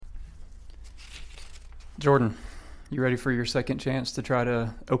Jordan, you ready for your second chance to try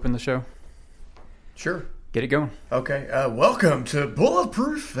to open the show? Sure. Get it going. Okay. Welcome to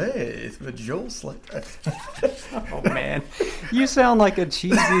Bulletproof Faith with Joel Slater. Oh, man. You sound like a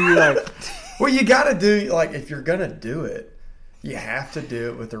cheesy, Well, you got to do, if you're going to do it, you have to do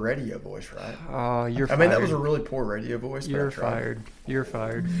it with the radio voice, right? Oh, you're fired. I mean, that was a really poor radio voice. You're fired. You're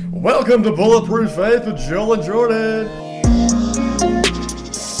fired. Welcome to Bulletproof Faith with Joel and Jordan.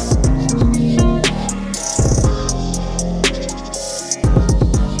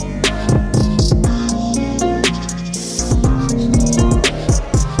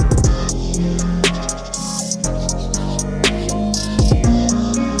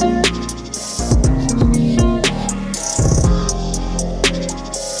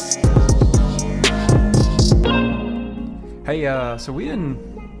 Hey, so we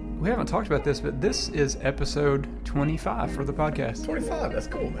haven't talked about this, but this is episode 25 for the podcast. 25, that's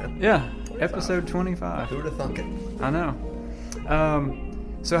cool, man. Yeah, 25. Episode 25. Who would have thunk it? I know.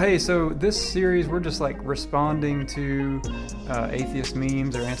 So this series, we're just responding to atheist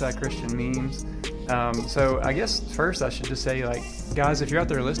memes or anti-Christian memes. So I guess first I should just say, guys, if you're out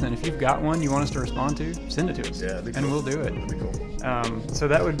there listening, if you've got one you want us to respond to, send it to us. Yeah, that'd be cool. And we'll do it. That'd be cool. So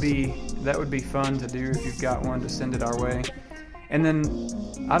that would be fun to do if you've got one, to send it our way. And then,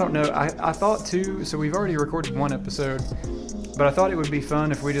 I don't know, I thought too, so we've already recorded one episode, but I thought it would be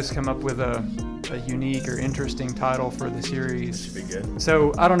fun if we just come up with a unique or interesting title for the series. Should be good.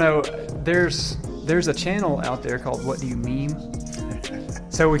 So, I don't know, there's a channel out there called What Do You Meme?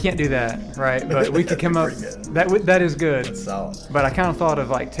 So we can't do that, right? But we could come up, that is good. That's solid. But I kind of thought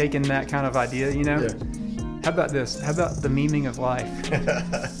of taking that kind of idea, you know? Yeah. How about this? How about the memeing of life?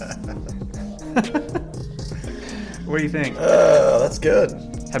 What do you think? That's good.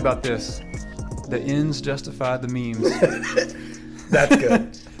 How about this? The ends justify the memes. That's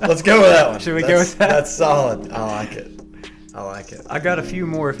good. Let's go with that one. Should we go with that? That's solid. I like it. I got a few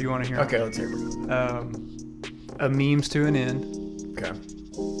more if you want to hear them. Okay, let's hear it. A memes to an end. Okay.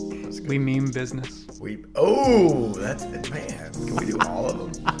 That's good. We meme business. That's it, man. Can we do all of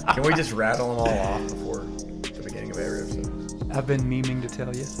them? Can we just rattle them all off before the beginning of every episode? I've been memeing to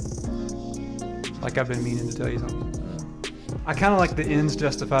tell you. I've been meaning to tell you something. I kind of like the ends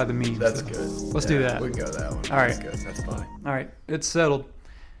justify the memes. That's good. Let's do that. We can go with that one. All right. That's good. That's funny. All right. It's settled.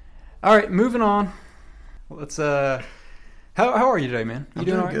 All right. Moving on. Let's, how are you today, man? You I'm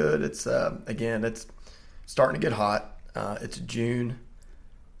doing all doing right? good. It's, again, it's starting to get hot. It's June.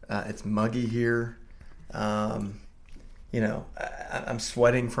 It's muggy here. I'm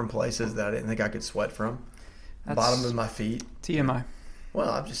sweating from places that I didn't think I could sweat from. Bottom of my feet. TMI. Well,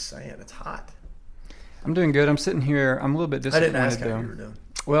 I'm just saying, it's hot. I'm doing good. I'm sitting here. I'm a little bit disappointed, I didn't ask though. how you were doing.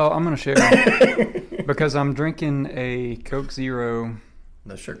 Well, I'm going to share because I'm drinking a Coke Zero.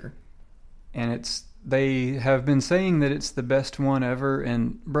 No sugar. And they have been saying that it's the best one ever.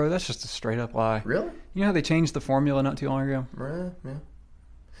 And, bro, that's just a straight up lie. Really? You know how they changed the formula not too long ago? Yeah.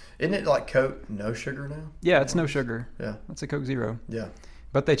 Isn't it like Coke, no sugar now? Yeah, it's no sugar. Yeah. It's a Coke Zero. Yeah.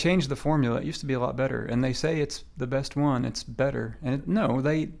 But they changed the formula. It used to be a lot better. And they say it's the best one. It's better. And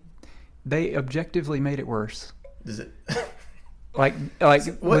they objectively made it worse. Is it?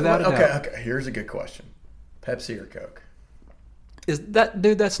 Without a doubt. Okay. Here's a good question: Pepsi or Coke?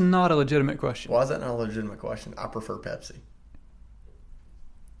 Dude? That's not a legitimate question. Why is that not a legitimate question? I prefer Pepsi.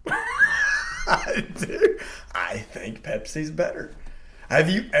 I do. I think Pepsi's better. Have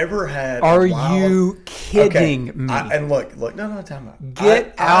you ever had? Are you kidding me? And look. No, time out.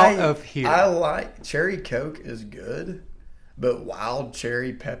 Get out of here. I like cherry Coke is good, but wild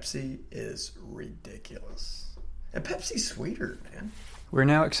cherry Pepsi is ridiculous. And Pepsi's sweeter, man. We're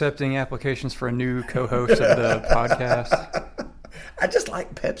now accepting applications for a new co-host of the podcast. I just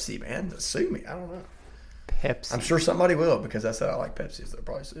like Pepsi, man. Sue me. I don't know. Pepsi. I'm sure somebody will because I said I like Pepsi, so they'll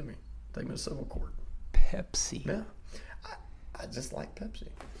probably sue me. Take me to civil court. Pepsi. Yeah. I just like Pepsi.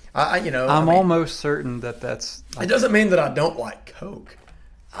 I'm almost certain that's. It doesn't mean that I don't like Coke.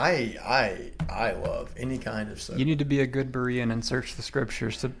 I love any kind of soda. You need to be a good Berean and search the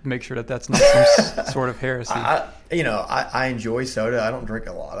scriptures to make sure that that's not some sort of heresy. I enjoy soda. I don't drink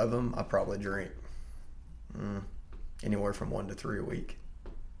a lot of them. I probably drink anywhere from 1 to 3 a week.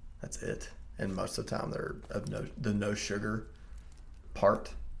 That's it. And most of the time they're of the no sugar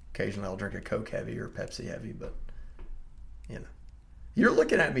part. Occasionally I'll drink a Coke heavy or Pepsi heavy, but you're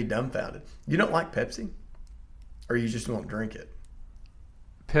looking at me dumbfounded. You don't like Pepsi? Or you just won't drink it?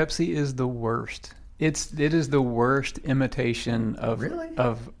 Pepsi is the worst. It is the worst imitation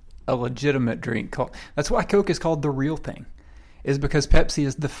of a legitimate drink. That's why Coke is called the real thing. Is because Pepsi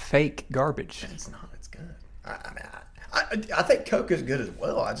is the fake garbage. It's not. It's good. I think Coke is good as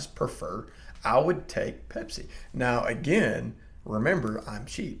well. I would take Pepsi. Now, again, remember, I'm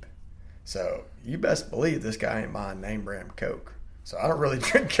cheap. So you best believe this guy ain't buying name brand Coke. So I don't really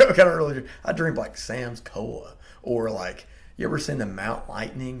drink Coke. I drink like Sam's Cola. Or like, you ever seen the Mount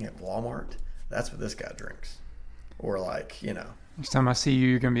Lightning at Walmart? That's what this guy drinks. Or like, Next time I see you,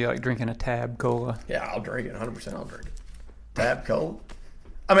 you're going to be like drinking a Tab Cola. Yeah, I'll drink it. 100% I'll drink it. Tab Cola?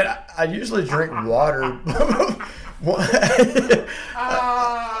 I mean, I usually drink water.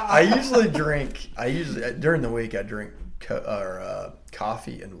 During the week, I drink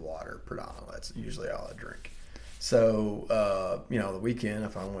coffee and water predominantly. That's usually all I drink. So, the weekend,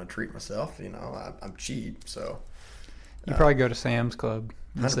 if I want to treat myself, I'm cheap. So you probably go to Sam's Club.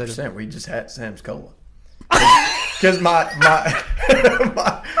 100%. We just had Sam's Cola. Because my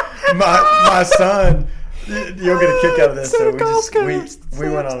son, you'll get a kick out of this. So we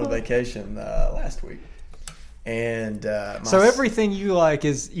went on a vacation last week, and so everything you like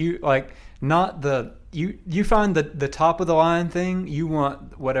is not the you find the top of the line thing. You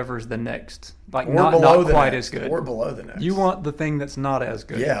want whatever's the next, not quite as good, or below the next. You want the thing that's not as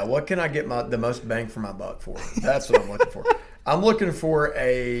good. Yeah. What can I get the most bang for my buck for? That's what I'm looking for. I'm looking for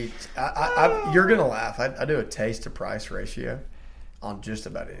you're going to laugh. I do a taste to price ratio on just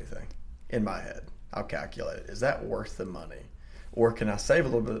about anything in my head. I'll calculate it. Is that worth the money? Or can I save a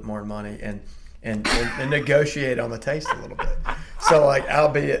little bit more money and negotiate on the taste a little bit? So like I'll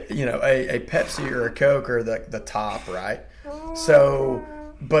be a Pepsi or a Coke or the top, right? So,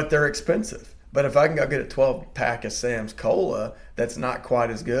 but they're expensive. But if I can go get a 12-pack of Sam's Cola that's not quite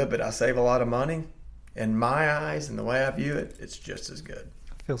as good, but I save a lot of money, in my eyes and the way I view it, it's just as good.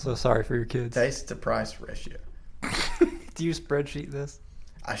 I feel so sorry for your kids. Taste to price ratio. Do you spreadsheet this?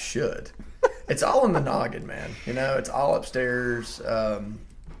 I should. It's all in the noggin, man. It's all upstairs.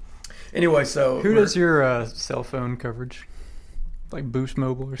 Anyway, so who does your cell phone coverage? Like Boost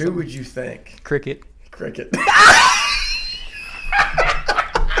Mobile or something? Who would you think? Cricket.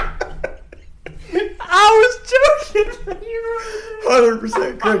 I was joking.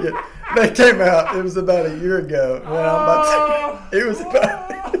 100% Cricket. They came out. It was about a year ago. It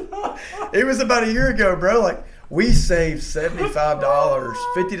was about a year ago, bro. Like we saved $75,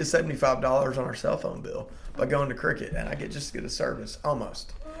 $50 to $75 on our cell phone bill by going to Cricket, and I get just as good a service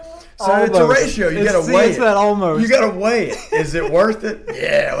almost. So it's a ratio. You got to weigh it. It's that almost. You got to weigh it. Is it worth it?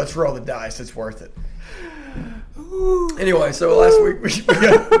 Yeah, let's roll the dice. It's worth it. Anyway, so last week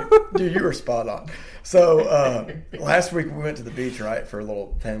dude, you were spot on. So last week we went to the beach, right, for a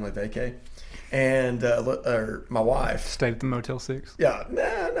little family vacay, and my wife stayed at the Motel 6. Yeah, no,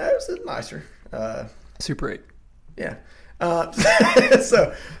 it was nicer. Super 8. Yeah.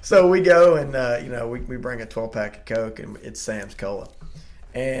 So we go and we bring a 12-pack of Coke and it's Sam's Cola,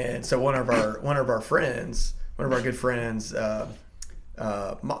 and so one of our good friends, one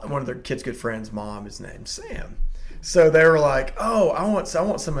of their kids' good friends' mom is named Sam. So they were like, "Oh, I want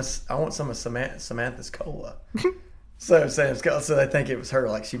some of Samantha's cola." So Sam's cola. So they think it was her.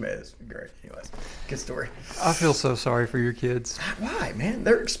 Like she made it. Great. Anyways, good story. I feel so sorry for your kids. Why, man?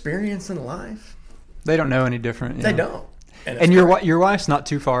 They're experiencing life. They don't know any different. They don't. And your wife's not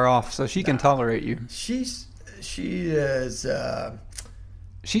too far off, so she can tolerate you. She is.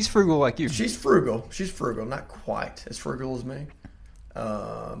 She's frugal like you. She's frugal. Not quite as frugal as me.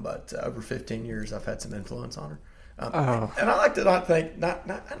 But over 15 years, I've had some influence on her. And I like to not think. I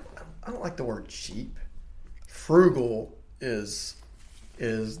don't like the word cheap. Frugal is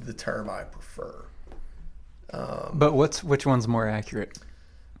the term I prefer. But which one's more accurate?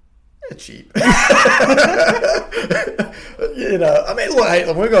 Cheap. I mean, look, hey,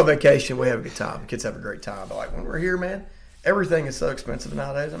 when we go on vacation, we have a good time. Kids have a great time. But like when we're here, man, everything is so expensive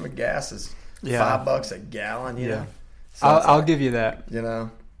nowadays. I mean, gas is $5 a gallon. You know, so I'll give you that.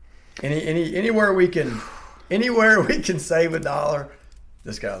 Anywhere we can save $1,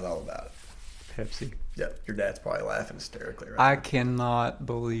 this guy's all about it. Pepsi. Yep, your dad's probably laughing hysterically right I now. cannot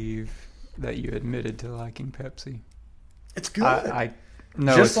believe that you admitted to liking Pepsi. It's good.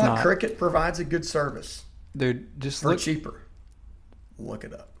 No, just it's like not. Cricket provides a good service. Dude, just for cheaper. Look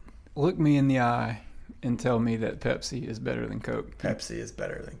it up. Look me in the eye and tell me that Pepsi is better than Coke. Pepsi is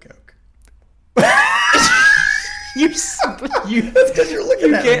better than Coke. That's because you're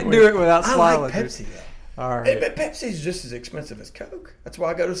looking at me. You can't do it without smiling. I like Pepsi though. All right. Hey, but Pepsi's just as expensive as Coke. That's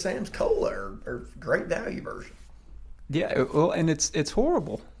why I go to Sam's Cola or great value version. Yeah, well, and it's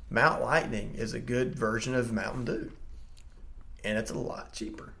horrible. Mount Lightning is a good version of Mountain Dew. And it's a lot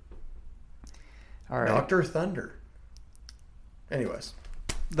cheaper. All right. Dr. Thunder. Anyways.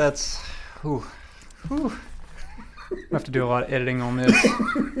 That's... Whew. I have to do a lot of editing on this.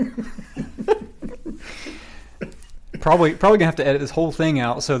 Probably gonna have to edit this whole thing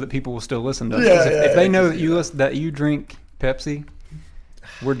out so that people will still listen to us. Yeah, If they know that you drink Pepsi,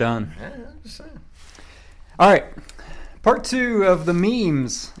 we're done. I'm just saying. All right, part 2 of the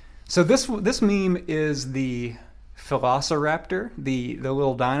memes. So this meme is the Velociraptor, the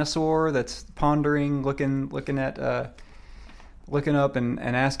little dinosaur that's pondering, looking up and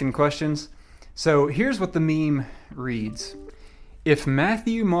asking questions. So here's what the meme reads: if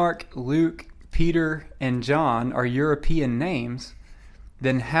Matthew, Mark, Luke, Peter, and John are European names,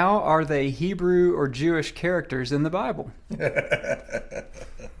 then how are they Hebrew or Jewish characters in the Bible?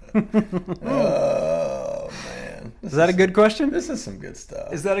 Oh, man. Is that a good question? This is some good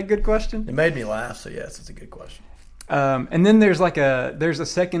stuff. Is that a good question? It made me laugh, so yes, it's a good question. And then there's a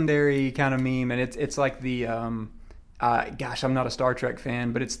secondary kind of meme, and it's like the gosh, I'm not a Star Trek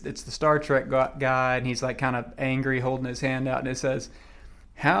fan, but it's the Star Trek guy, and he's like kind of angry, holding his hand out, and it says,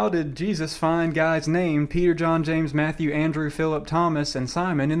 "How did Jesus find guys named Peter, John, James, Matthew, Andrew, Philip, Thomas, and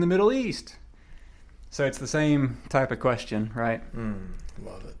Simon in the Middle East?" So it's the same type of question, right?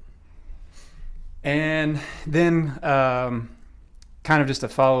 Love it. And then kind of just a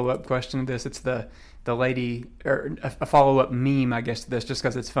follow-up question to this. It's the lady, or a follow-up meme, I guess, to this, just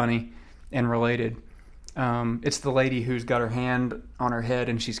because it's funny and related. It's the lady who's got her hand on her head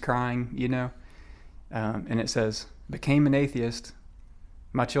and she's crying, and it says, "Became an atheist.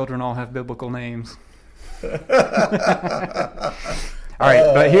 My children all have biblical names." All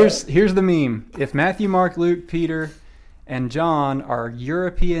right, but here's the meme. If Matthew, Mark, Luke, Peter, and John are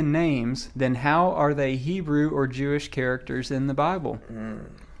European names, then how are they Hebrew or Jewish characters in the Bible?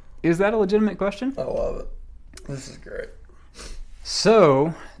 Is that a legitimate question? I love it. This is great.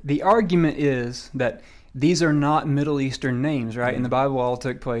 So the argument is that these are not Middle Eastern names, right? And the Bible all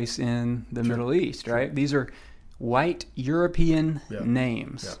took place in the Middle East, right? These are white European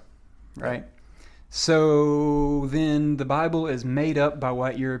names, right? So then the Bible is made up by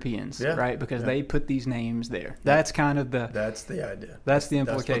white Europeans, right? Because they put these names there. That's kind of that's the idea. That's the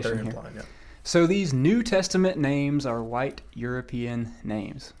implication that's what they're here. implying, So these New Testament names are white European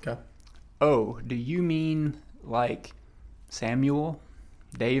names. Okay. Oh, do you mean like Samuel,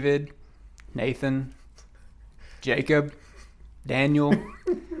 David, Nathan, Jacob, Daniel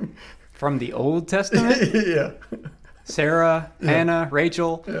from the Old Testament? Yeah. Sarah, Hannah,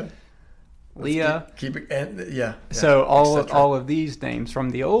 Rachel, Leah. Keep it, and So all of these names from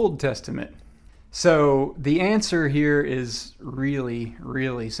the Old Testament. So the answer here is really,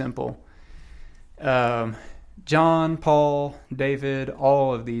 really simple. John, Paul, David,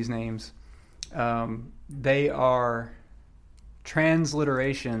 all of these names, they are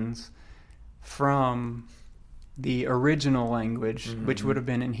transliterations from the original language, which would have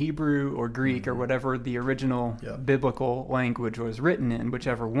been in Hebrew or Greek or whatever the original biblical language was written in,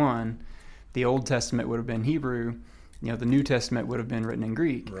 whichever one. The Old Testament would have been Hebrew, the New Testament would have been written in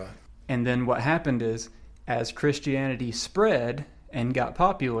Greek. Right. And then what happened is, as Christianity spread and got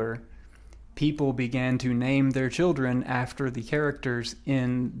popular, people began to name their children after the characters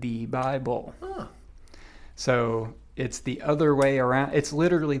in the Bible. Huh. So it's the other way around. It's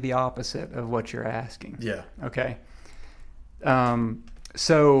literally the opposite of what you're asking. Yeah. Okay.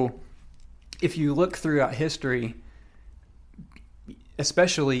 So if you look throughout history,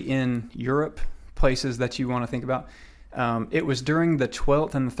 especially in Europe, places that you want to think about, it was during the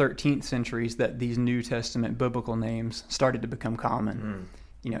 12th and the 13th centuries that these New Testament biblical names started to become common.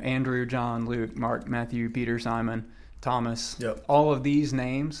 Andrew, John, Luke, Mark, Matthew, Peter, Simon, Thomas, all of these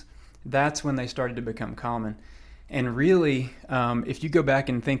names, that's when they started to become common. And really, if you go back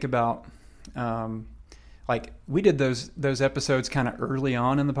and think about, like we did those episodes kind of early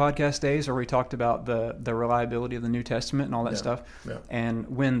on in the podcast days where we talked about the reliability of the New Testament and all that stuff. Yeah.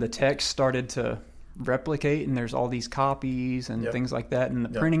 And when the text started to replicate and there's all these copies and things like that, and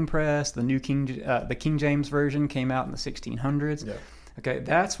the printing press, the King James Version came out in the 1600s. Yeah. Okay,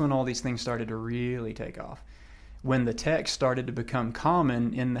 that's when all these things started to really take off. When the text started to become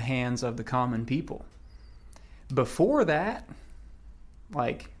common in the hands of the common people. Before that,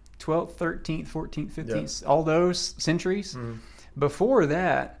 like 12th, 13th, 14th, 15th, all those centuries, before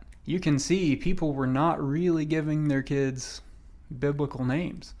that, you can see people were not really giving their kids biblical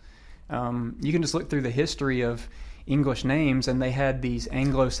names. You can just look through the history of English names, and they had these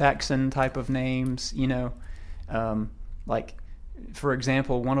Anglo-Saxon type of names, like, for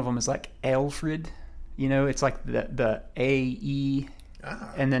example, one of them is like Alfred. It's like the A-E,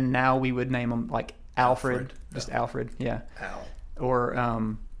 and then now we would name them like Alfred. Just Alfred, yeah. Al.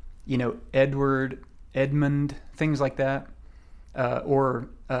 Or, Edward, Edmund, things like that. Or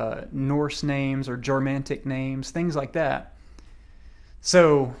Norse names or Germanic names, things like that.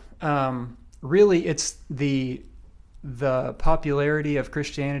 So, really, it's the the popularity of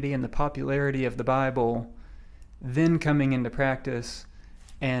Christianity and the popularity of the Bible then coming into practice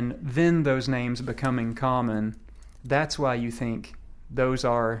and then those names becoming common, that's why you think those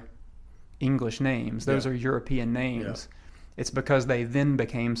are English names. Those are European names. Yeah. It's because they then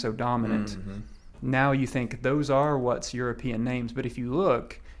became so dominant. Mm-hmm. Now you think those are what's European names. But if you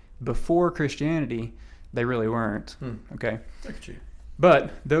look, before Christianity, they really weren't. Okay? Look at you.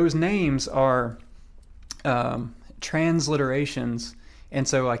 But those names are transliterations. And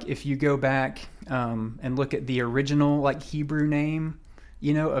so, like, if you go back and look at the original, like, Hebrew name,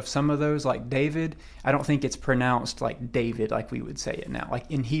 you know, of some of those, like David, I don't think it's pronounced like David like we would say it now. Like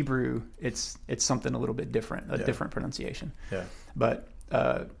in Hebrew, it's something a little bit different, different pronunciation. Yeah. But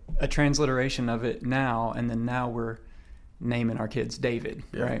a transliteration of it now, and then now we're naming our kids David,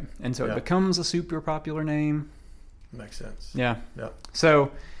 right? And so it becomes a super popular name. Makes sense. Yeah. Yeah.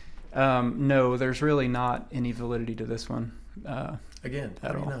 So, no, there's really not any validity to this one. Again,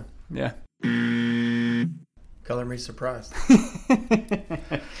 at all. Know? Yeah. Color me surprised.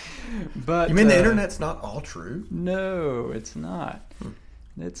 But you mean the internet's not all true? No, it's not.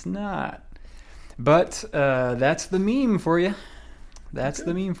 It's not. But that's the meme for you. That's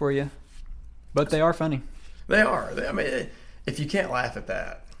the meme for you. But they are funny. They are. I mean, if you can't laugh at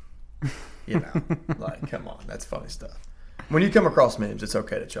that, you know, like, come on, that's funny stuff. When you come across memes, it's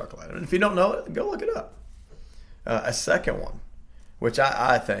okay to chuckle at it. And if you don't know it, go look it up. A second one, which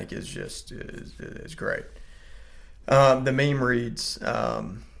I think is just is great. The meme reads,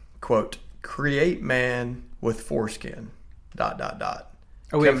 quote, "Create man with foreskin, ... Oh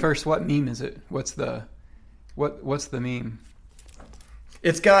wait, first, what meme is it? What's the meme?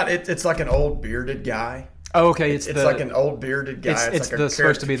 It's like an old bearded guy. Oh, okay. It's like an old bearded guy. It's like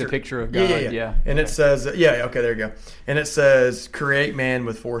supposed to be the picture of God. Yeah. And it says, okay, there you go. And it says, "Create man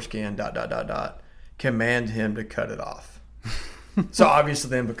with foreskin, ... Command him to cut it off." So obviously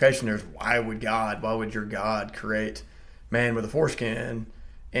the implication there is, why would your God create man with a foreskin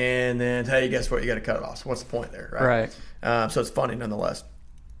and then, hey, guess what? You got to cut it off. So what's the point there, right? Right. So it's funny nonetheless.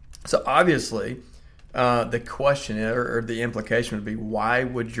 So obviously the question or the implication would be, why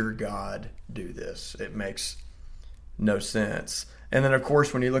would your God do this? It makes no sense. And then, of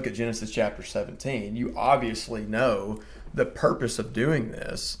course, when you look at Genesis chapter 17, you obviously know the purpose of doing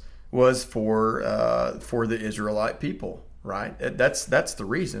this was for the Israelite people. Right, that's the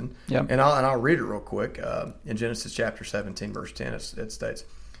reason. Yep. And I'll read it real quick. In Genesis chapter 17, verse 10, it states,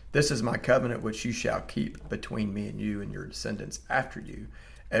 "This is my covenant which you shall keep between me and you and your descendants after you.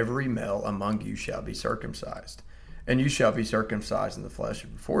 Every male among you shall be circumcised, and you shall be circumcised in the flesh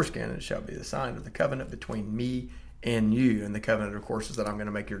of your foreskin, and it shall be the sign of the covenant between me and you." And the covenant, of course, is that I'm going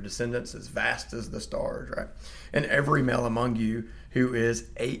to make your descendants as vast as the stars, right? "And every male among you who is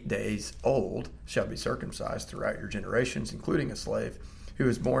 8 days old shall be circumcised throughout your generations, including a slave who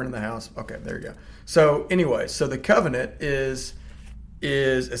is born in the house." Okay, there you go. So anyway, so the covenant is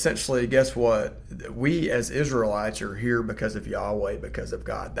essentially, guess what? We as Israelites are here because of Yahweh, because of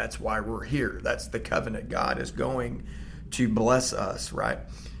God. That's why we're here. That's the covenant. God is going to bless us, right?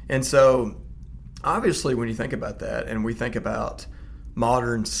 And so obviously, when you think about that, and we think about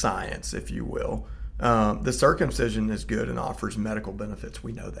modern science, if you will, the circumcision is good and offers medical benefits.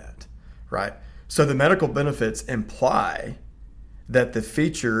 We know that, right? So the medical benefits imply that the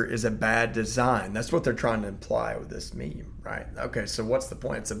feature is a bad design. That's what they're trying to imply with this meme, right? Okay, so what's the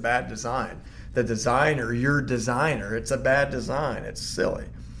point? It's a bad design. The designer, your designer, it's a bad design. It's silly.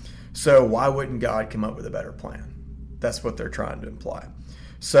 So why wouldn't God come up with a better plan? That's what they're trying to imply.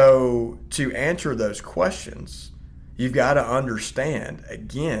 So to answer those questions, you've got to understand,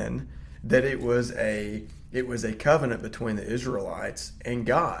 again, that it was a covenant between the Israelites and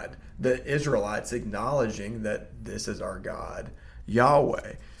God. The Israelites acknowledging that this is our God,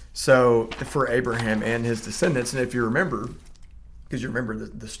 Yahweh. So for Abraham and his descendants, and if you remember, because you remember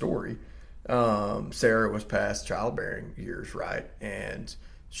the story, Sarah was past childbearing years, right? And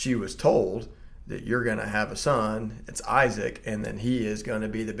she was told that you're going to have a son, it's Isaac, and then he is going to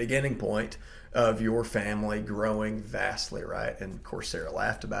be the beginning point of your family growing vastly, right? And of course, Sarah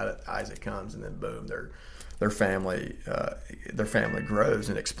laughed about it. Isaac comes, and then boom, their family grows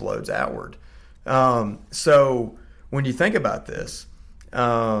and explodes outward. So when you think about this,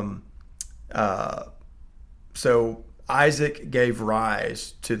 so Isaac gave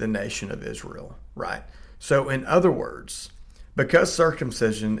rise to the nation of Israel, right? So in other words, because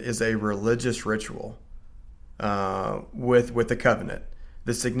circumcision is a religious ritual with the covenant,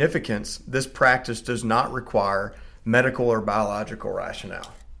 the significance, this practice does not require medical or biological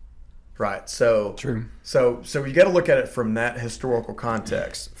rationale, right? So true. So you got to look at it from that historical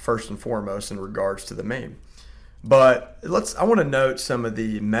context first and foremost in regards to the meme. But I want to note some of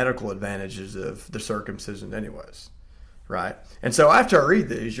the medical advantages of the circumcision anyways, right? And so after I read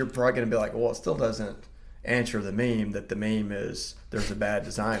these, you're probably going to be like, well, it still doesn't answer the meme that the meme is there's a bad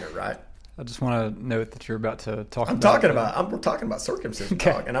designer, right? I just want to note that you're about to talk we're talking about circumcision,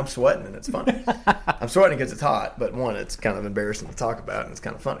 okay. Dog, and I'm sweating, and it's funny. I'm sweating because it's hot, but one, it's kind of embarrassing to talk about, and it's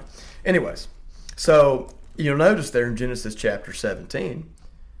kind of funny. Anyways, so you'll notice there in Genesis chapter 17,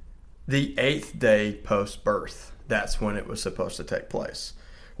 the 8th day post-birth, that's when it was supposed to take place.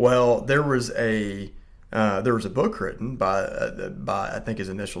 Well, there was a book written by I think his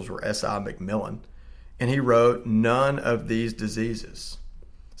initials were S.I. McMillan, and he wrote None of These Diseases.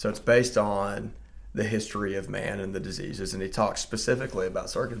 So it's based on the history of man and the diseases, and he talks specifically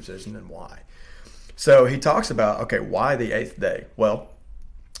about circumcision and why. So he talks about, okay, why the 8th day? Well,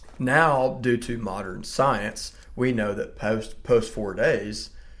 now due to modern science, we know that post 4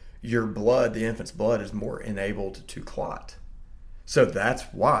 days, your blood, the infant's blood, is more enabled to clot. So that's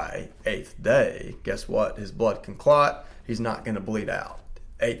why 8th day, guess what? His blood can clot. He's not going to bleed out.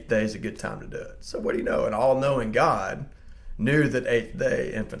 8th day is a good time to do it. So what do you know? An all-knowing God knew that 8th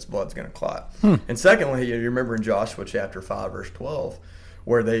day infant's blood's going to clot. And secondly, you remember in Joshua chapter 5, verse 12,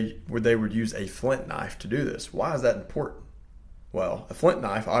 where they would use a flint knife to do this. Why is that important? Well, a flint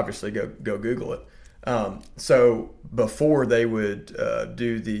knife, obviously, go Google it. So before they would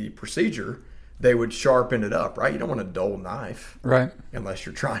do the procedure, they would sharpen it up, right? You don't want a dull knife, right? Unless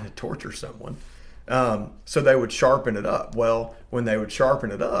you're trying to torture someone. So they would sharpen it up. Well, when they would sharpen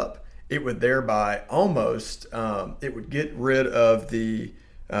it up, it would thereby almost it would get rid of the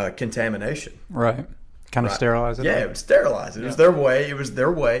contamination, right? Kind of sterilize it. Yeah, it would sterilize it. It was their way. It was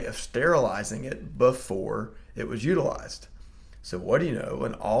their way of sterilizing it before it was utilized. So what do you know?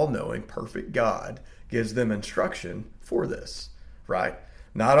 An all-knowing, perfect God gives them instruction for this, right?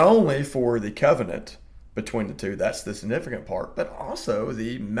 Not only for the covenant between the two, that's the significant part, but also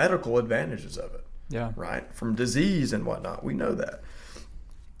the medical advantages of it. Yeah. Right? From disease and whatnot. We know that.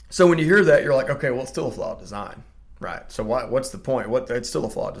 So when you hear that, you're like, okay, well, it's still a flawed design. Right. So what's the point? It's still a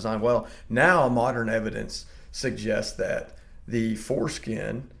flawed design. Well, now modern evidence suggests that the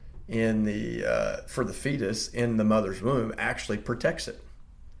foreskin in for the fetus in the mother's womb actually protects it.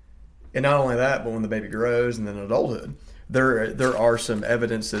 And not only that, but when the baby grows and then adulthood, there are some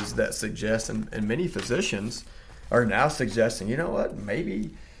evidences that suggest, and many physicians are now suggesting, you know what,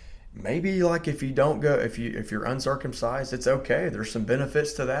 maybe like if you're uncircumcised, it's okay. There's some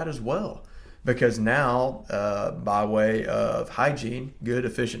benefits to that as well. Because now, by way of hygiene, good,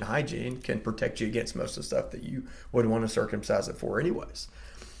 efficient hygiene can protect you against most of the stuff that you would want to circumcise it for anyways.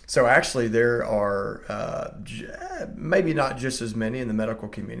 So actually there are maybe not just as many in the medical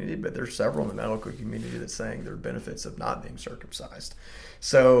community, but there's several in the medical community that's saying there are benefits of not being circumcised.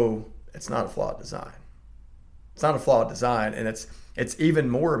 So it's not a flawed design. It's not a flawed design, and it's even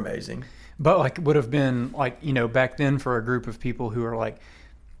more amazing. But like would have been like, you know, back then for a group of people who are like,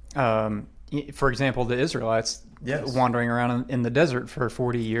 for example, the Israelites wandering around in the desert for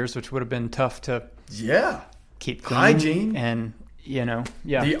 40 years, which would have been tough to keep clean. Hygiene. And, you know,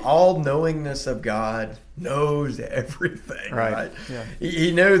 the all-knowingness of God knows everything, right? Yeah.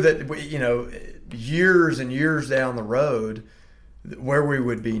 He knew that, you know, years and years down the road, where we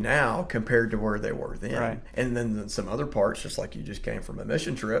would be now compared to where they were then. Right. And then some other parts, just like you just came from a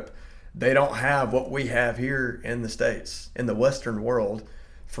mission trip, they don't have what we have here in the States, in the Western world,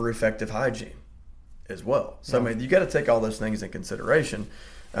 for effective hygiene as well. So, I mean, you got to take all those things in consideration.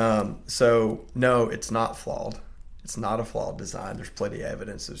 So, no, it's not flawed. It's not a flawed design. There's plenty of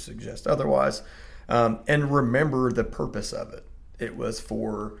evidence to suggest otherwise. And remember the purpose of it. It was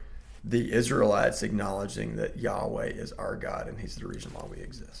for the Israelites acknowledging that Yahweh is our God and he's the reason why we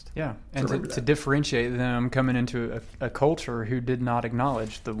exist. Yeah, and to differentiate them coming into a culture who did not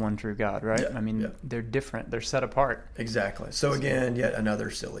acknowledge the one true God, right? Yeah, I mean, they're different. They're set apart. Exactly. So again, yet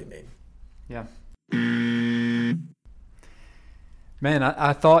another silly meme. Yeah. Man,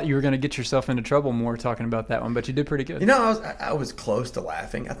 I thought you were going to get yourself into trouble more talking about that one, but you did pretty good. You know, I was close to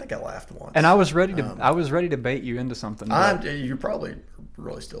laughing. I think I laughed once. And I was ready to bait you into something. You're probably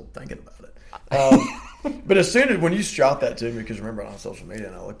really still thinking about it. But as soon as when you shot that to me, because remember on social media,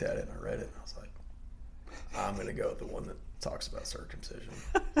 and I looked at it and I read it, and I was like, I'm going to go with the one that talks about circumcision,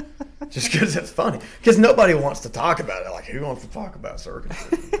 just because it's funny. Because nobody wants to talk about it. Like, who wants to talk about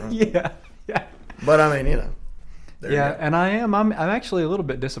circumcision? Right? Yeah. But I mean, you know. And I'm actually a little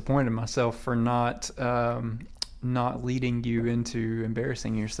bit disappointed in myself for not leading you into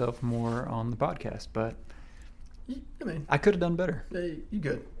embarrassing yourself more on the podcast, but I could have done better. You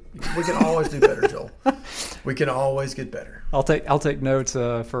good. We can always do better, Joel. We can always get better. I'll take notes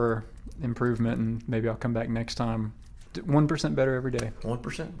for improvement, and maybe I'll come back next time. 1% better every day.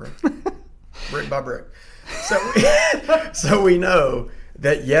 1% brick. Brick by brick. So we know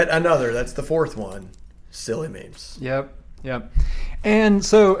that yet another, that's the fourth one, silly memes. Yep. And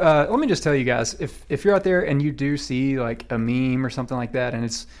so let me just tell you guys, if you're out there and you do see like a meme or something like that, and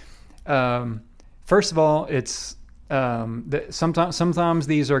it's first of all, it's sometimes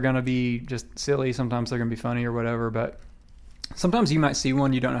these are going to be just silly, sometimes they're going to be funny or whatever, but sometimes you might see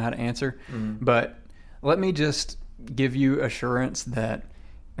one you don't know how to answer. But let me just give you assurance that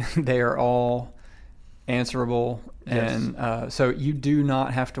they are all answerable. Yes. And so you do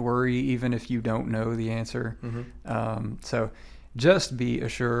not have to worry even if you don't know the answer. So just be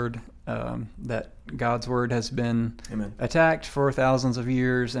assured that God's word has been attacked for thousands of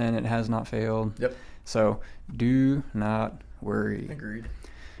years and it has not failed. Yep. So do not worry. Agreed.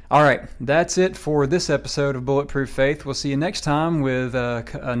 All right, that's it for this episode of Bulletproof Faith. We'll see you next time with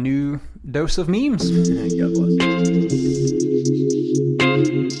a new dose of memes. God bless.